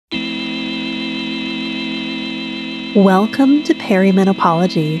Welcome to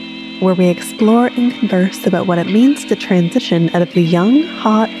Perimenopology, where we explore and converse about what it means to transition out of the young,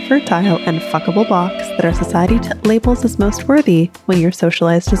 hot, fertile, and fuckable box that our society labels as most worthy when you're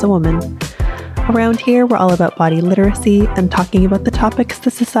socialized as a woman. Around here, we're all about body literacy and talking about the topics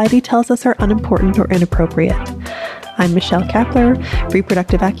that society tells us are unimportant or inappropriate. I'm Michelle Kapler,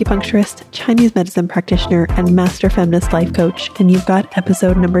 reproductive acupuncturist, Chinese medicine practitioner, and master feminist life coach, and you've got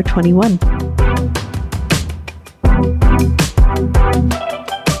episode number 21.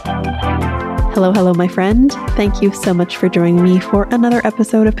 Hello, my friend. Thank you so much for joining me for another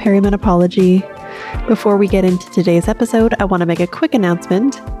episode of Perimenopology. Before we get into today's episode, I want to make a quick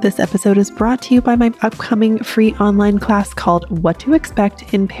announcement. This episode is brought to you by my upcoming free online class called What to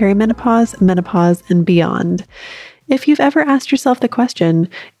Expect in Perimenopause, Menopause, and Beyond. If you've ever asked yourself the question,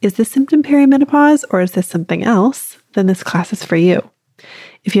 is this symptom perimenopause or is this something else? Then this class is for you.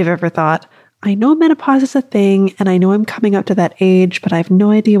 If you've ever thought, I know menopause is a thing and I know I'm coming up to that age, but I have no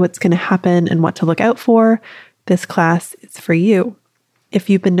idea what's going to happen and what to look out for, this class is for you. If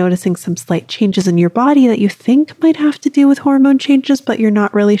you've been noticing some slight changes in your body that you think might have to do with hormone changes, but you're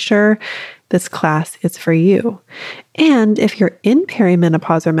not really sure, this class is for you. And if you're in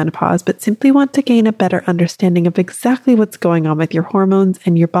perimenopause or menopause, but simply want to gain a better understanding of exactly what's going on with your hormones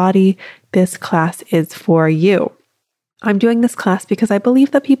and your body, this class is for you. I'm doing this class because I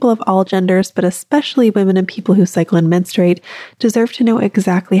believe that people of all genders, but especially women and people who cycle and menstruate, deserve to know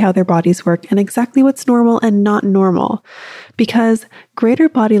exactly how their bodies work and exactly what's normal and not normal. Because greater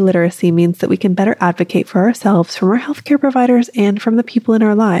body literacy means that we can better advocate for ourselves from our healthcare providers and from the people in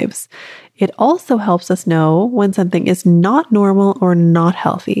our lives. It also helps us know when something is not normal or not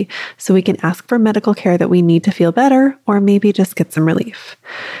healthy, so we can ask for medical care that we need to feel better or maybe just get some relief.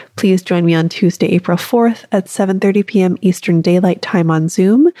 Please join me on Tuesday, April 4th at 7:30 p.m. Eastern Daylight Time on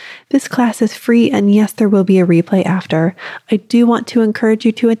Zoom. This class is free, and yes, there will be a replay after. I do want to encourage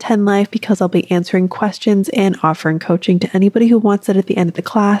you to attend live because I'll be answering questions and offering coaching to anybody who wants it at the end of the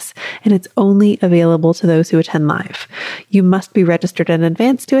class, and it's only available to those who attend live. You must be registered in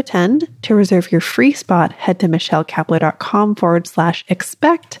advance to attend. To reserve your free spot, head to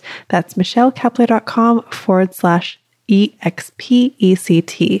michellekapler.com/expect. That's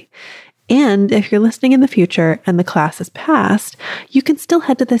michellekapler.com/EXPECT. And if you're listening in the future and the class is past, you can still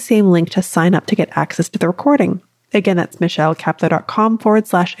head to the same link to sign up to get access to the recording. Again, that's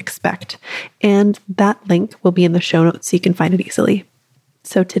michellekapler.com/expect. And that link will be in the show notes so you can find it easily.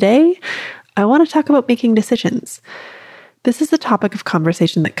 So today, I want to talk about making decisions. This is a topic of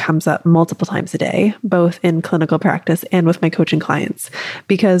conversation that comes up multiple times a day, both in clinical practice and with my coaching clients.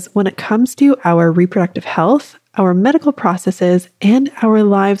 Because when it comes to our reproductive health, our medical processes, and our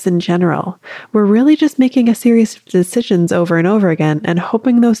lives in general, we're really just making a series of decisions over and over again and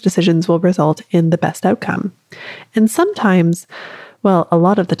hoping those decisions will result in the best outcome. And sometimes, well, a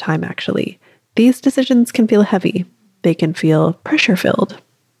lot of the time actually, these decisions can feel heavy. They can feel pressure-filled.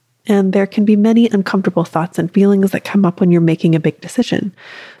 And there can be many uncomfortable thoughts and feelings that come up when you're making a big decision.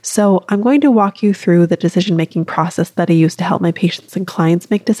 So I'm going to walk you through the decision-making process that I use to help my patients and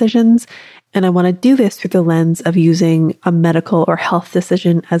clients make decisions. And I want to do this through the lens of using a medical or health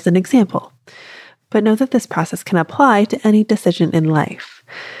decision as an example. But know that this process can apply to any decision in life.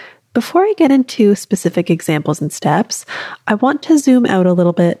 Before I get into specific examples and steps, I want to zoom out a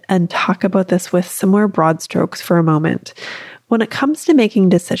little bit and talk about this with some more broad strokes for a moment. When it comes to making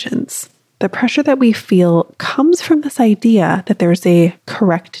decisions, the pressure that we feel comes from this idea that there's a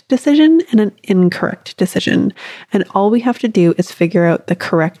correct decision and an incorrect decision, and all we have to do is figure out the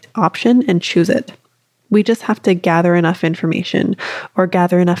correct option and choose it. We just have to gather enough information or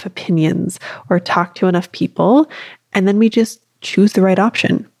gather enough opinions or talk to enough people, and then we just choose the right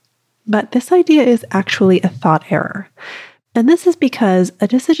option. But this idea is actually a thought error. And this is because a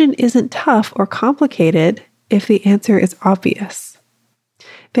decision isn't tough or complicated if the answer is obvious.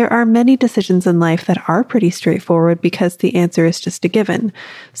 There are many decisions in life that are pretty straightforward because the answer is just a given.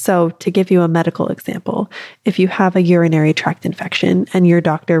 So to give you a medical example, if you have a urinary tract infection and your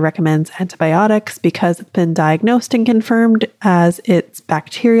doctor recommends antibiotics because it's been diagnosed and confirmed as it's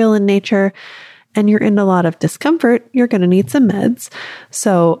bacterial in nature, and you're in a lot of discomfort, you're going to need some meds.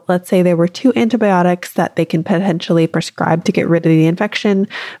 So let's say there were 2 antibiotics that they can potentially prescribe to get rid of the infection,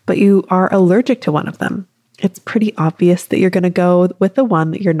 but you are allergic to one of them. It's pretty obvious that you're going to go with the one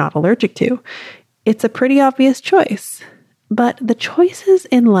that you're not allergic to. It's a pretty obvious choice. But the choices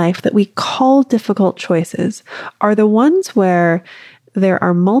in life that we call difficult choices are the ones where there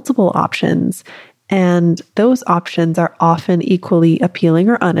are multiple options, and those options are often equally appealing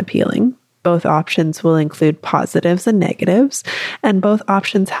or unappealing. Both options will include positives and negatives, and both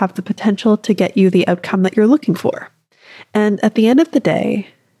options have the potential to get you the outcome that you're looking for. And at the end of the day,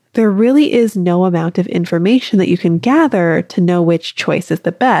 there really is no amount of information that you can gather to know which choice is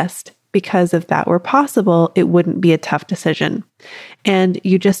the best, because if that were possible, it wouldn't be a tough decision. And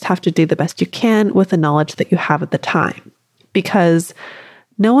you just have to do the best you can with the knowledge that you have at the time. Because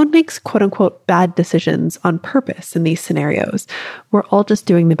no one makes quote unquote bad decisions on purpose in these scenarios. We're all just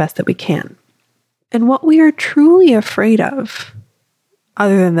doing the best that we can. And what we are truly afraid of,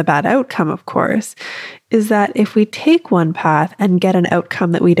 other than the bad outcome, of course, is that if we take one path and get an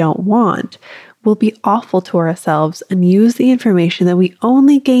outcome that we don't want, we'll be awful to ourselves and use the information that we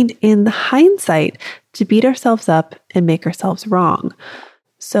only gained in the hindsight to beat ourselves up and make ourselves wrong.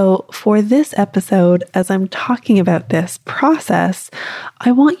 So for this episode, as I'm talking about this process,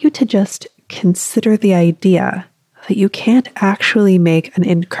 I want you to just consider the idea that you can't actually make an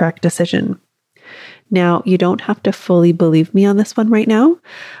incorrect decision. Now, you don't have to fully believe me on this one right now.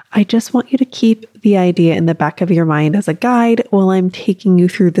 I just want you to keep the idea in the back of your mind as a guide while I'm taking you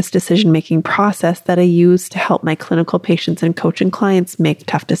through this decision-making process that I use to help my clinical patients and coaching clients make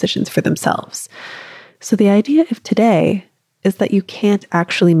tough decisions for themselves. So the idea of today is that you can't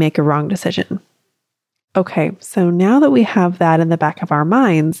actually make a wrong decision. Okay, so now that we have that in the back of our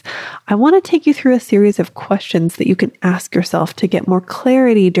minds, I want to take you through a series of questions that you can ask yourself to get more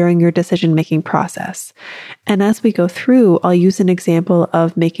clarity during your decision-making process. And as we go through, I'll use an example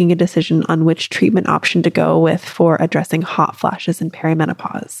of making a decision on which treatment option to go with for addressing hot flashes in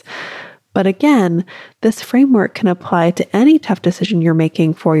perimenopause. But again, this framework can apply to any tough decision you're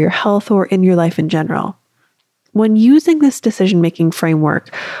making for your health or in your life in general. When using this decision-making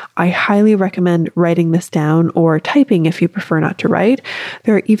framework, I highly recommend writing this down or typing if you prefer not to write.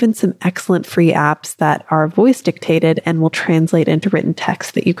 There are even some excellent free apps that are voice dictated and will translate into written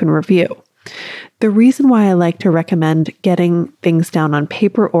text that you can review. The reason why I like to recommend getting things down on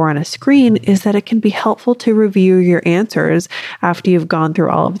paper or on a screen is that it can be helpful to review your answers after you've gone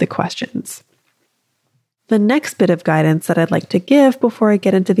through all of the questions. The next bit of guidance that I'd like to give before I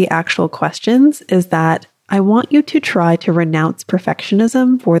get into the actual questions is that I want you to try to renounce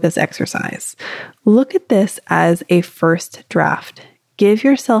perfectionism for this exercise. Look at this as a first draft. Give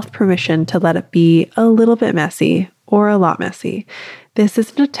yourself permission to let it be a little bit messy or a lot messy. This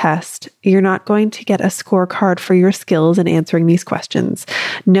isn't a test. You're not going to get a scorecard for your skills in answering these questions.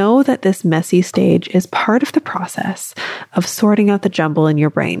 Know that this messy stage is part of the process of sorting out the jumble in your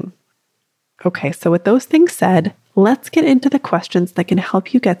brain. Okay, so with those things said, let's get into the questions that can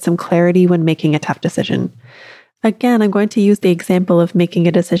help you get some clarity when making a tough decision. Again, I'm going to use the example of making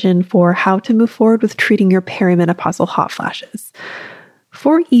a decision for how to move forward with treating your perimenopausal hot flashes.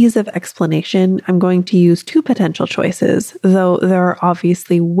 For ease of explanation, I'm going to use two potential choices, though there are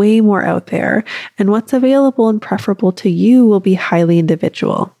obviously way more out there, and what's available and preferable to you will be highly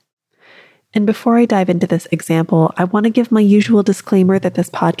individual. And before I dive into this example, I want to give my usual disclaimer that this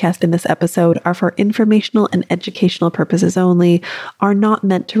podcast and this episode are for informational and educational purposes only, are not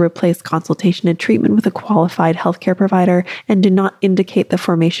meant to replace consultation and treatment with a qualified healthcare provider, and do not indicate the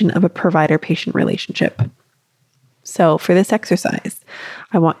formation of a provider-patient relationship. So for this exercise,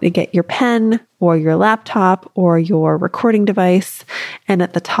 I want you to get your pen or your laptop or your recording device, and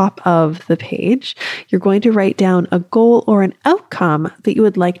at the top of the page, you're going to write down a goal or an outcome that you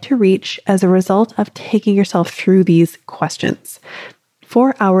would like to reach as a result of taking yourself through these questions.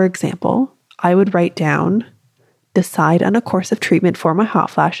 For our example, I would write down, decide on a course of treatment for my hot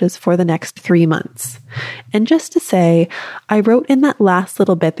flashes for the next 3 months. And just to say, I wrote in that last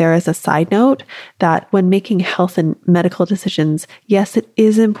little bit there as a side note that when making health and medical decisions, yes, it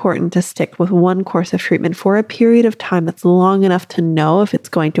is important to stick with one course of treatment for a period of time that's long enough to know if it's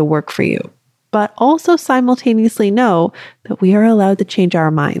going to work for you, but also simultaneously know that we are allowed to change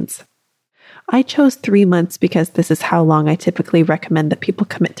our minds. I chose 3 months because this is how long I typically recommend that people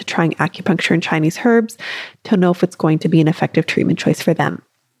commit to trying acupuncture and Chinese herbs to know if it's going to be an effective treatment choice for them.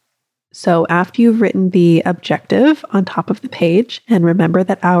 So after you've written the objective on top of the page, and remember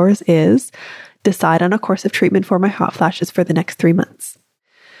that ours is decide on a course of treatment for my hot flashes for the next 3 months.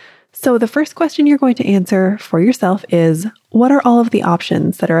 So the first question you're going to answer for yourself is, what are all of the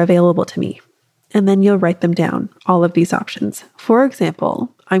options that are available to me? And then you'll write them down, all of these options. For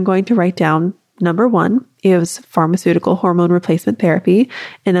example, I'm going to write down number 1 is pharmaceutical hormone replacement therapy,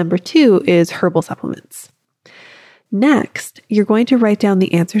 and number 2 is herbal supplements. Next, you're going to write down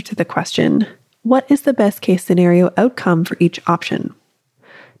the answer to the question, what is the best case scenario outcome for each option?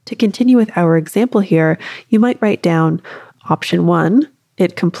 To continue with our example here, you might write down option 1,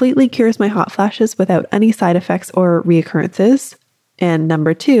 it completely cures my hot flashes without any side effects or reoccurrences. And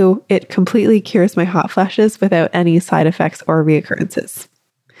number 2, it completely cures my hot flashes without any side effects or reoccurrences.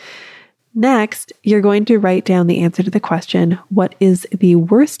 Next, you're going to write down the answer to the question, what is the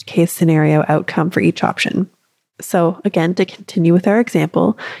worst case scenario outcome for each option? So again, to continue with our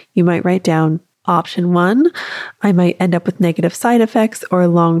example, you might write down option 1, I might end up with negative side effects or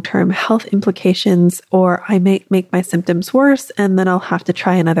long-term health implications, or I might make my symptoms worse and then I'll have to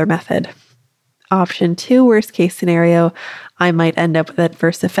try another method. Option 2, worst case scenario, I might end up with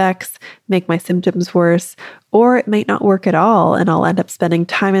adverse effects, make my symptoms worse, or it might not work at all and I'll end up spending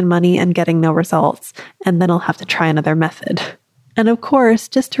time and money and getting no results, and then I'll have to try another method. And of course,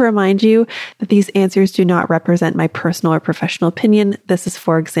 just to remind you that these answers do not represent my personal or professional opinion, this is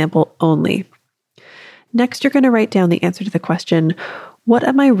for example only. Next, you're going to write down the answer to the question, what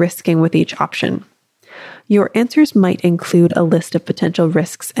am I risking with each option? Your answers might include a list of potential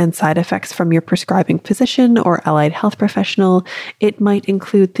risks and side effects from your prescribing physician or allied health professional. It might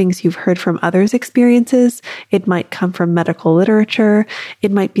include things you've heard from others' experiences. It might come from medical literature.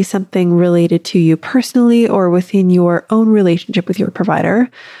 It might be something related to you personally or within your own relationship with your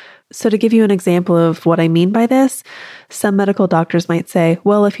provider. So to give you an example of what I mean by this, some medical doctors might say,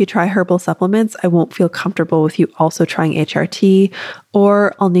 well, if you try herbal supplements, I won't feel comfortable with you also trying HRT,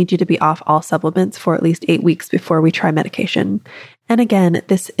 or I'll need you to be off all supplements for at least 8 weeks before we try medication. And again,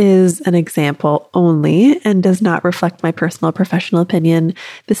 this is an example only and does not reflect my personal or professional opinion.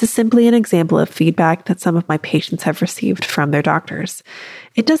 This is simply an example of feedback that some of my patients have received from their doctors.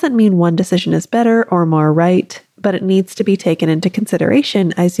 It doesn't mean one decision is better or more right, but it needs to be taken into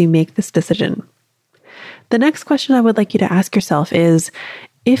consideration as you make this decision. The next question I would like you to ask yourself is,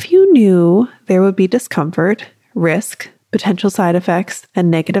 if you knew there would be discomfort, risk, potential side effects, and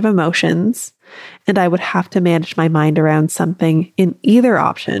negative emotions, and I would have to manage my mind around something in either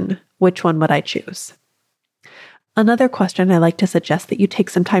option, which one would I choose? Another question I like to suggest that you take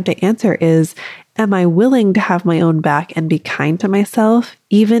some time to answer is, am I willing to have my own back and be kind to myself,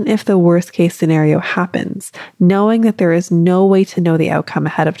 even if the worst case scenario happens, knowing that there is no way to know the outcome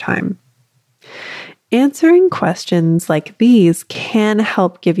ahead of time? Answering questions like these can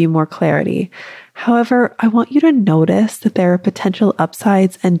help give you more clarity. However, I want you to notice that there are potential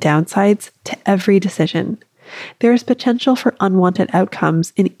upsides and downsides to every decision. There is potential for unwanted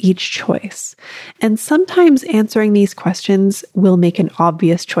outcomes in each choice. And sometimes answering these questions will make an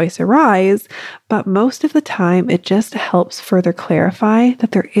obvious choice arise, but most of the time it just helps further clarify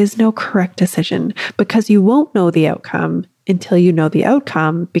that there is no correct decision, because you won't know the outcome until you know the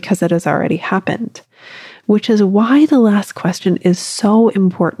outcome because it has already happened. Which is why the last question is so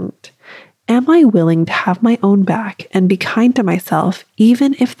important. Am I willing to have my own back and be kind to myself,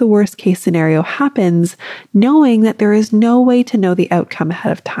 even if the worst case scenario happens, knowing that there is no way to know the outcome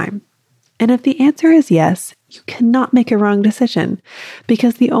ahead of time? And if the answer is yes, you cannot make a wrong decision,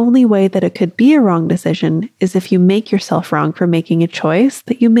 because the only way that it could be a wrong decision is if you make yourself wrong for making a choice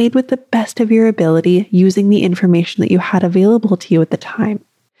that you made with the best of your ability using the information that you had available to you at the time.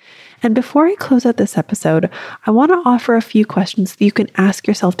 And before I close out this episode, I want to offer a few questions that you can ask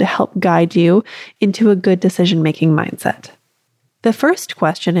yourself to help guide you into a good decision-making mindset. The first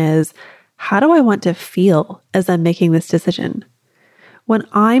question is, how do I want to feel as I'm making this decision? When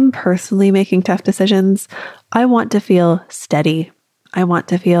I'm personally making tough decisions, I want to feel steady. I want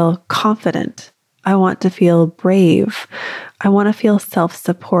to feel confident. I want to feel brave. I want to feel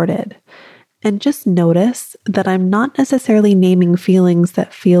self-supported. And just notice that I'm not necessarily naming feelings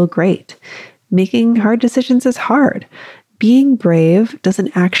that feel great. Making hard decisions is hard. Being brave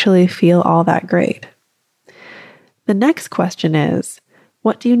doesn't actually feel all that great. The next question is,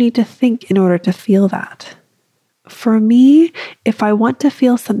 what do you need to think in order to feel that? For me, if I want to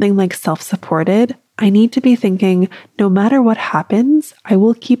feel something like self-supported, I need to be thinking, no matter what happens, I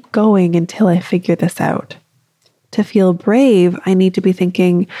will keep going until I figure this out. To feel brave, I need to be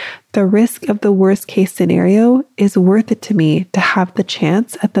thinking, the risk of the worst case scenario is worth it to me to have the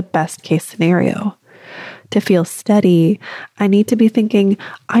chance at the best case scenario. To feel steady, I need to be thinking,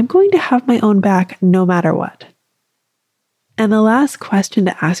 I'm going to have my own back no matter what. And the last question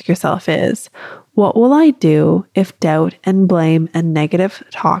to ask yourself is, what will I do if doubt and blame and negative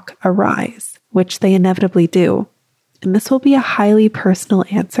talk arise, which they inevitably do? And this will be a highly personal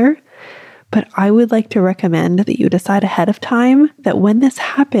answer, but I would like to recommend that you decide ahead of time that when this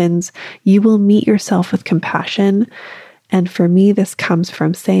happens, you will meet yourself with compassion. And for me, this comes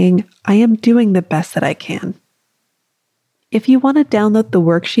from saying, I am doing the best that I can. If you want to download the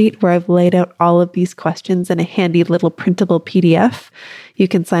worksheet where I've laid out all of these questions in a handy little printable PDF, you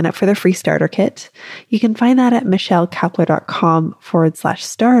can sign up for the free starter kit. You can find that at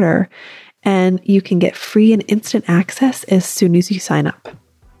michellekapler.com/starter, and you can get free and instant access as soon as you sign up.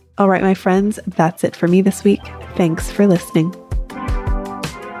 All right, my friends, that's it for me this week. Thanks for listening.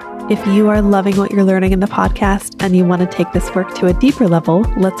 If you are loving what you're learning in the podcast and you want to take this work to a deeper level,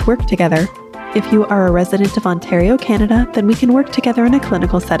 let's work together. If you are a resident of Ontario, Canada, then we can work together in a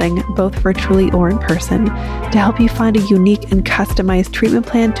clinical setting, both virtually or in person, to help you find a unique and customized treatment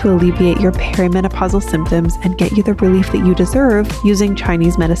plan to alleviate your perimenopausal symptoms and get you the relief that you deserve using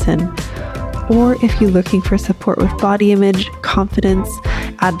Chinese medicine. Or if you're looking for support with body image, confidence,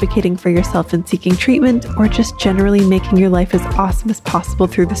 advocating for yourself and seeking treatment, or just generally making your life as awesome as possible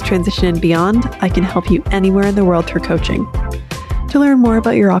through this transition and beyond, I can help you anywhere in the world through coaching. To learn more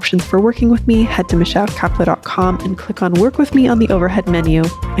about your options for working with me, head to michellekapler.com and click on Work With Me on the overhead menu.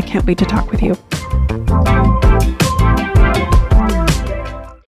 I can't wait to talk with you.